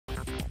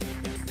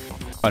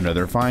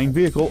Another fine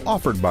vehicle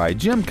offered by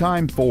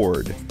Keim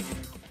Ford.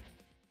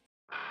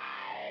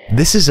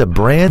 This is a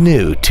brand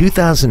new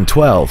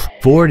 2012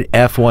 Ford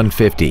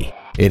F-150.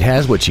 It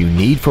has what you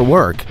need for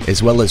work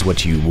as well as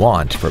what you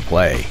want for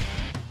play.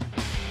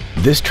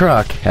 This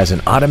truck has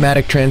an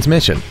automatic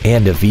transmission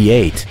and a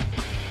V8.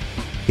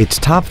 Its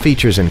top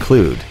features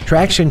include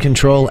traction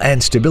control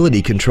and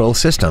stability control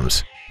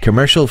systems,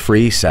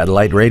 commercial-free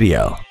satellite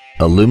radio,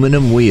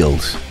 aluminum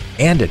wheels,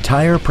 and a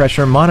tire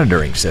pressure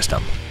monitoring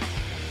system.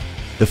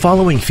 The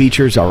following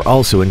features are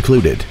also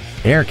included: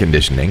 air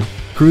conditioning,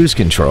 cruise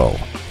control,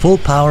 full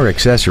power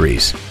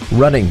accessories,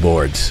 running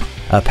boards,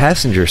 a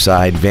passenger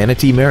side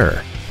vanity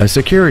mirror, a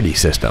security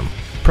system,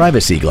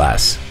 privacy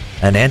glass,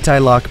 an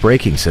anti-lock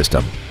braking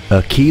system,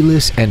 a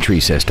keyless entry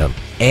system,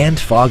 and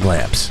fog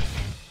lamps.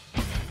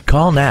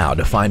 Call now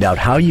to find out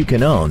how you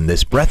can own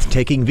this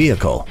breathtaking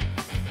vehicle.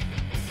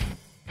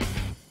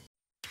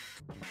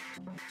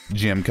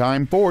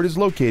 Keim Ford is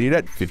located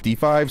at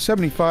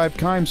 5575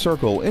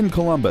 Keimcircle in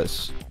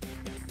Columbus.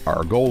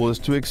 Our goal is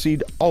to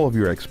exceed all of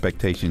your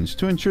expectations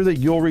to ensure that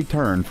you'll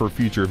return for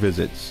future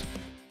visits.